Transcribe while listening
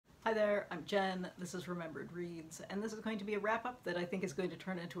Hi there, I'm Jen, this is Remembered Reads, and this is going to be a wrap-up that I think is going to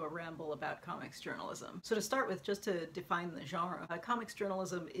turn into a ramble about comics journalism. So to start with, just to define the genre, comics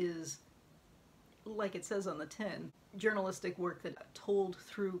journalism is, like it says on the tin, journalistic work that told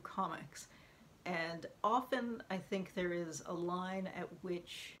through comics. And often I think there is a line at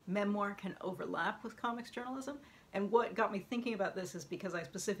which memoir can overlap with comics journalism. And what got me thinking about this is because I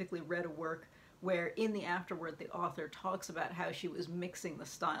specifically read a work where in the afterword the author talks about how she was mixing the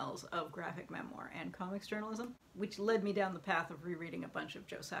styles of graphic memoir and comics journalism, which led me down the path of rereading a bunch of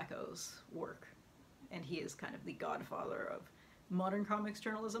Joe Sacco's work. And he is kind of the godfather of modern comics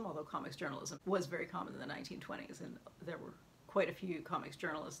journalism, although comics journalism was very common in the 1920s, and there were quite a few comics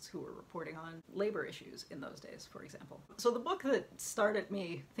journalists who were reporting on labor issues in those days, for example. So the book that started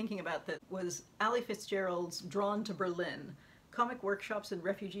me thinking about that was Ali Fitzgerald's Drawn to Berlin, Comic Workshops in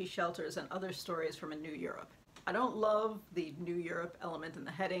Refugee Shelters and Other Stories from a New Europe. I don't love the New Europe element in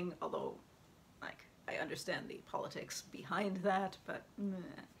the heading, although I understand the politics behind that, but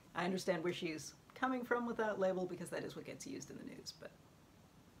I understand where she's coming from with that label because that is what gets used in the news, but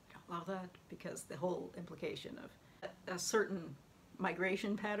I don't love that because the whole implication of a certain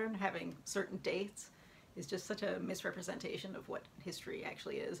migration pattern having certain dates is just such a misrepresentation of what history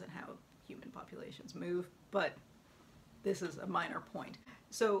actually is and how human populations move. But this is a minor point.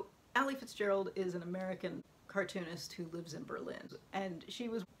 So Ali Fitzgerald is an American cartoonist who lives in Berlin, and she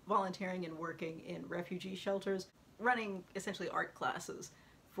was volunteering and working in refugee shelters, running essentially art classes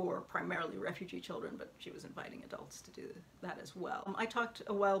for primarily refugee children, but she was inviting adults to do that as well. I talked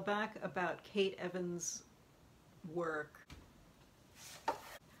a while back about Kate Evans' work.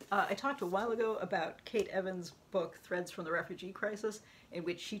 I talked a while ago about Kate Evans' book, Threads from the Refugee Crisis, in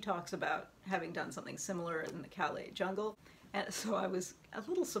which she talks about having done something similar in the Calais jungle. And so I was a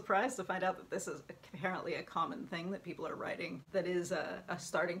little surprised to find out that this is apparently a common thing that people are writing, that is a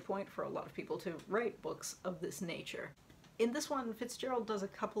starting point for a lot of people to write books of this nature. In this one, Fitzgerald does a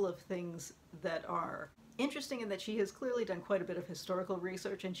couple of things that are interesting in that she has clearly done quite a bit of historical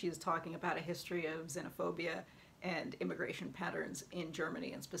research, and she is talking about a history of xenophobia and immigration patterns in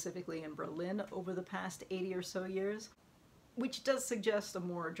Germany, and specifically in Berlin, over the past 80 or so years, which does suggest a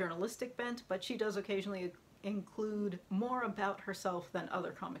more journalistic bent, but she does occasionally include more about herself than other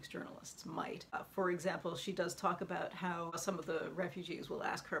comics journalists might. For example, she does talk about how some of the refugees will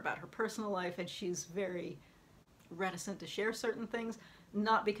ask her about her personal life, and she's very reticent to share certain things,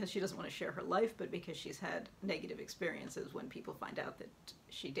 not because she doesn't want to share her life, but because she's had negative experiences when people find out that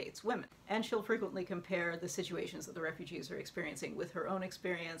she dates women. And she'll frequently compare the situations that the refugees are experiencing with her own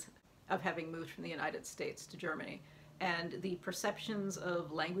experience of having moved from the United States to Germany, and the perceptions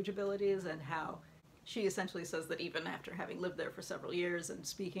of language abilities, and how she essentially says that even after having lived there for several years and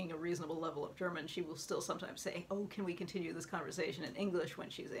speaking a reasonable level of German, she will still sometimes say, oh, can we continue this conversation in English when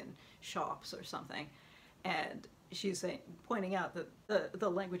she's in shops or something? And she's pointing out that the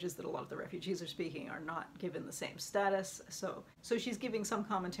languages that a lot of the refugees are speaking are not given the same status, so she's giving some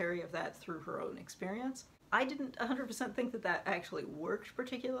commentary of that through her own experience. I didn't 100% think that that actually worked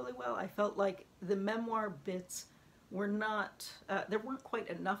particularly well. I felt like the memoir bits were not, there weren't quite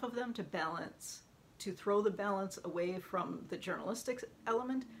enough of them to throw the balance away from the journalistic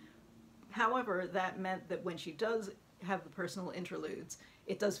element. However, that meant that when she does have the personal interludes,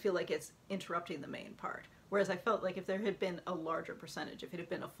 it does feel like it's interrupting the main part. Whereas I felt like if there had been a larger percentage, if it had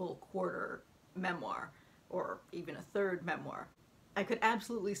been a full quarter memoir, or even a third memoir, I could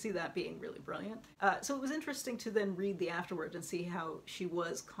absolutely see that being really brilliant. So it was interesting to then read the afterward and see how she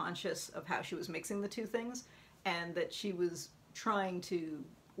was conscious of how she was mixing the two things, and that she was trying to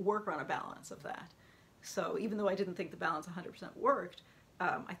work on a balance of that. So even though I didn't think the balance 100% worked,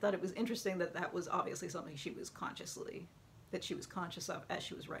 I thought it was interesting that that was obviously something she was conscious of as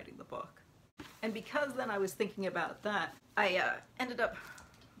she was writing the book. And because then I was thinking about that, I ended up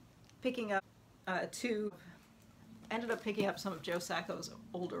picking up some of Joe Sacco's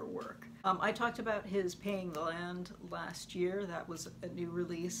older work. I talked about his Paying the Land last year. That was a new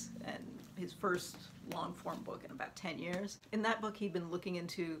release and his first long-form book in about 10 years. In that book, he'd been looking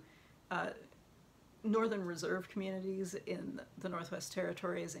into Northern Reserve communities in the Northwest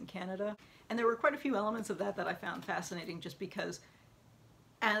Territories in Canada. And there were quite a few elements of that that I found fascinating, just because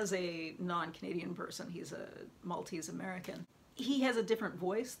as a non-Canadian person, he's a Maltese American, he has a different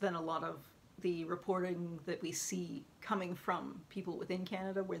voice than a lot of the reporting that we see coming from people within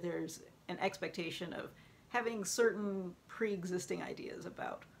Canada, where there's an expectation of having certain pre-existing ideas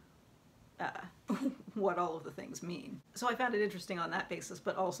about what all of the things mean. So I found it interesting on that basis,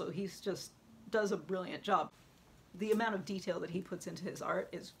 but also he's just does a brilliant job. The amount of detail that he puts into his art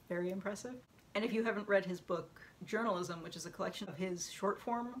is very impressive. And if you haven't read his book, Journalism, which is a collection of his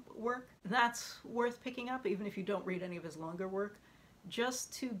short-form work, that's worth picking up, even if you don't read any of his longer work,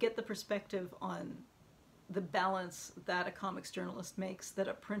 just to get the perspective on the balance that a comics journalist makes that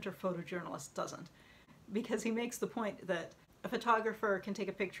a print or photojournalist doesn't. Because he makes the point that a photographer can take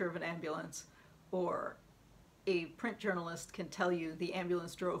a picture of an ambulance, or a print journalist can tell you the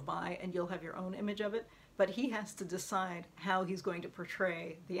ambulance drove by and you'll have your own image of it, but he has to decide how he's going to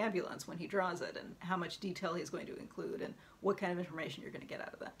portray the ambulance when he draws it, and how much detail he's going to include, and what kind of information you're going to get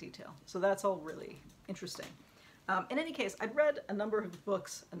out of that detail. So that's all really interesting. In any case, I'd read a number of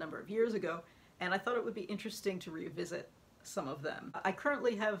books a number of years ago, and I thought it would be interesting to revisit some of them. I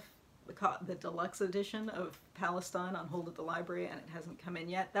currently have the deluxe edition of Palestine on hold at the library, and it hasn't come in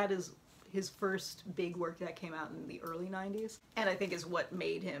yet. That is his first big work that came out in the early 90s, and I think is what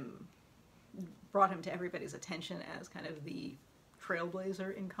brought him to everybody's attention as kind of the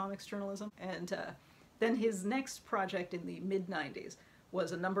trailblazer in comics journalism. And then his next project in the mid-90s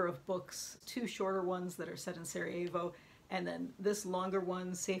was a number of books, 2 shorter ones that are set in Sarajevo, and then this longer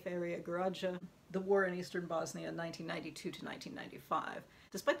one, Safe Area Goražde, The War in Eastern Bosnia, 1992 to 1995.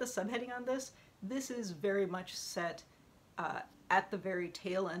 Despite the subheading on this, this is very much set at the very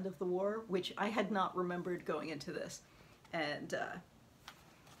tail end of the war, which I had not remembered going into this. And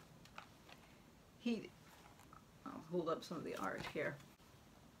I'll hold up some of the art here.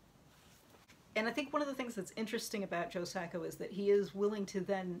 And I think one of the things that's interesting about Joe Sacco is that he is willing to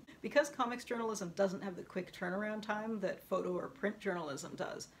then, because comics journalism doesn't have the quick turnaround time that photo or print journalism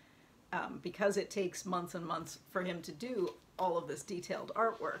does, because it takes months and months for him to do all of this detailed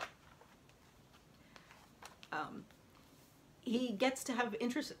artwork, he gets to have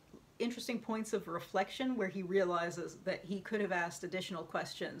interesting points of reflection where he realizes that he could have asked additional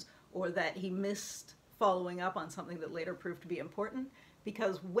questions, or that he missed following up on something that later proved to be important,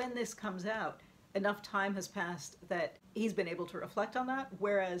 because when this comes out, enough time has passed that he's been able to reflect on that,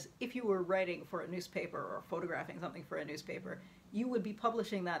 whereas if you were writing for a newspaper or photographing something for a newspaper, you would be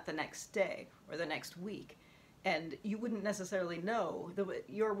publishing that the next day or the next week, and you wouldn't necessarily know.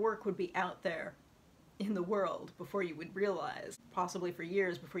 Your work would be out there in the world before you would realize, possibly for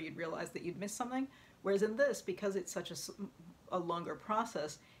years before you'd realize that you'd missed something, whereas in this, because it's such a longer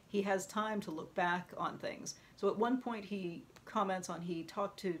process, he has time to look back on things. So at one point he comments on, he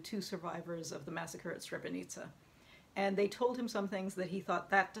talked to 2 survivors of the massacre at Srebrenica, and they told him some things that he thought,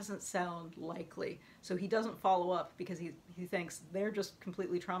 that doesn't sound likely. So he doesn't follow up because he thinks they're just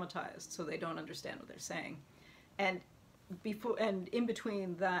completely traumatized, so they don't understand what they're saying. And in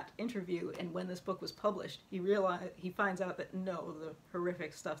between that interview and when this book was published, he finds out that no, the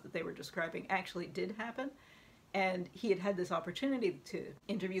horrific stuff that they were describing actually did happen. And he had had this opportunity to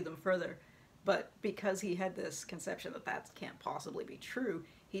interview them further, but because he had this conception that that can't possibly be true,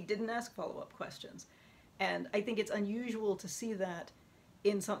 he didn't ask follow-up questions. And I think it's unusual to see that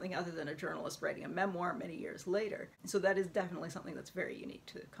in something other than a journalist writing a memoir many years later. So that is definitely something that's very unique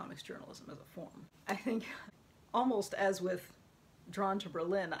to comics journalism as a form. I think, almost as with Drawn to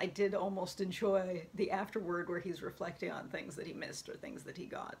Berlin, I did almost enjoy the afterword where he's reflecting on things that he missed or things that he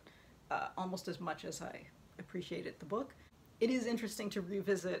got, almost as much as I appreciated the book. It is interesting to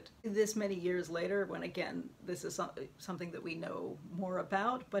revisit this many years later when, again, this is something that we know more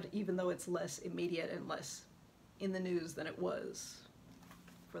about, but even though it's less immediate and less in the news than it was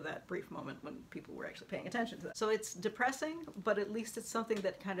for that brief moment when people were actually paying attention to that. So it's depressing, but at least it's something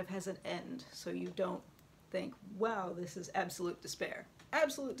that kind of has an end, so you don't think, wow, this is absolute despair.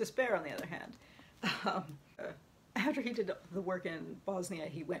 Absolute despair, on the other hand. After he did the work in Bosnia,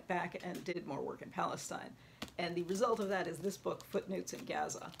 he went back and did more work in Palestine. And the result of that is this book, Footnotes in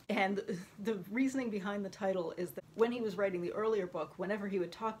Gaza. And the reasoning behind the title is that when he was writing the earlier book, whenever he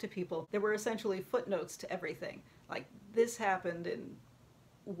would talk to people, there were essentially footnotes to everything. Like, this happened in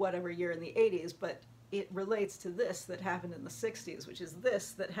whatever year in the 80s, but it relates to this that happened in the 60s, which is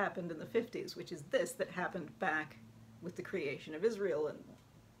this that happened in the 50s, which is this that happened back with the creation of Israel and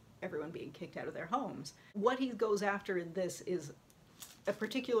everyone being kicked out of their homes. What he goes after in this is a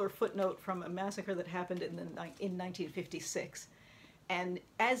particular footnote from a massacre that happened in 1956. And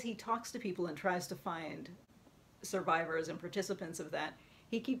as he talks to people and tries to find survivors and participants of that,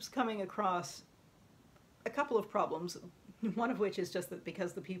 he keeps coming across a couple of problems, one of which is just that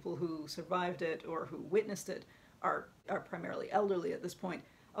because the people who survived it or who witnessed it are primarily elderly at this point,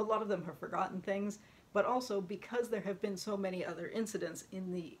 a lot of them have forgotten things, but also because there have been so many other incidents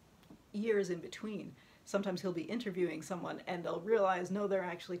in the years in between. Sometimes he'll be interviewing someone and they'll realize, no, they're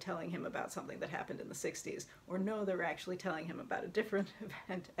actually telling him about something that happened in the 60s, or no, they're actually telling him about a different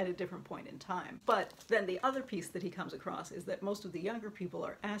event at a different point in time. But then the other piece that he comes across is that most of the younger people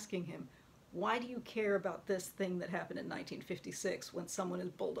are asking him, why do you care about this thing that happened in 1956 when someone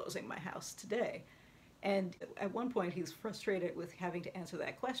is bulldozing my house today? And at one point he's frustrated with having to answer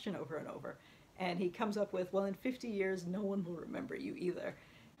that question over and over. And he comes up with, well, in 50 years, no one will remember you either.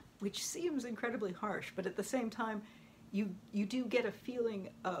 Which seems incredibly harsh, but at the same time, you do get a feeling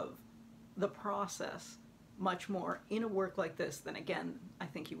of the process much more in a work like this than, again, I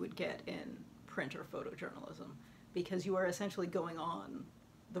think you would get in print or photojournalism, because you are essentially going on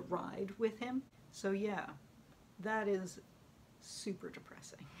the ride with him. So yeah, that is super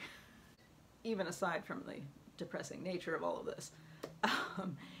depressing. Even aside from the depressing nature of all of this,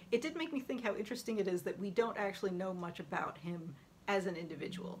 it did make me think how interesting it is that we don't actually know much about him as an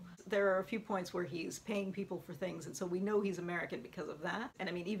individual. There are a few points where he's paying people for things, and so we know he's American because of that. And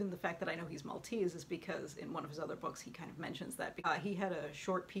I mean, even the fact that I know he's Maltese is because in one of his other books he kind of mentions that. He had a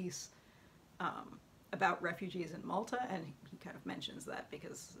short piece about refugees in Malta, and he kind of mentions that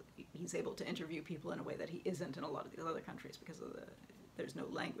because he's able to interview people in a way that he isn't in a lot of these other countries because of there's no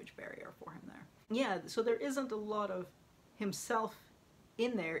language barrier for him there. Yeah, so there isn't a lot of himself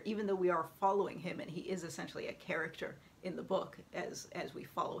in there, even though we are following him, and he is essentially a character in the book as we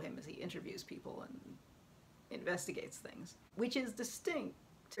follow him as he interviews people and investigates things, which is distinct,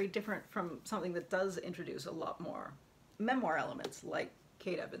 very different from something that does introduce a lot more memoir elements, like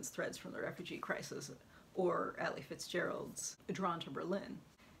Kate Evans' Threads from the Refugee Crisis or Ali Fitzgerald's Drawn to Berlin,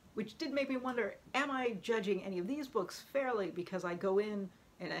 which did make me wonder, am I judging any of these books fairly because I go in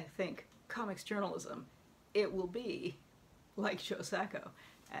and I think comics journalism, it will be like Joe Sacco,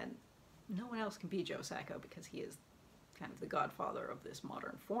 and no one else can be Joe Sacco because he is kind of the godfather of this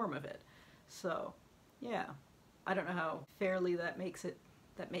modern form of it. So yeah, I don't know how fairly that makes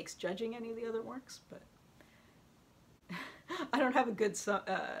judging any of the other works, but I don't have a good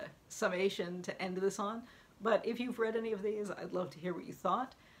summation to end this on, but if you've read any of these, I'd love to hear what you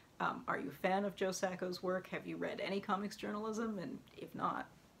thought. Are you a fan of Joe Sacco's work? Have you read any comics journalism? And if not,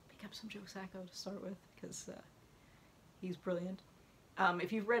 pick up some Joe Sacco to start with, because he's brilliant.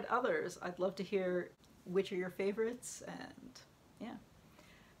 If you've read others, I'd love to hear which are your favorites, and yeah.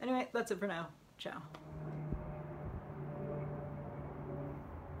 Anyway, that's it for now. Ciao.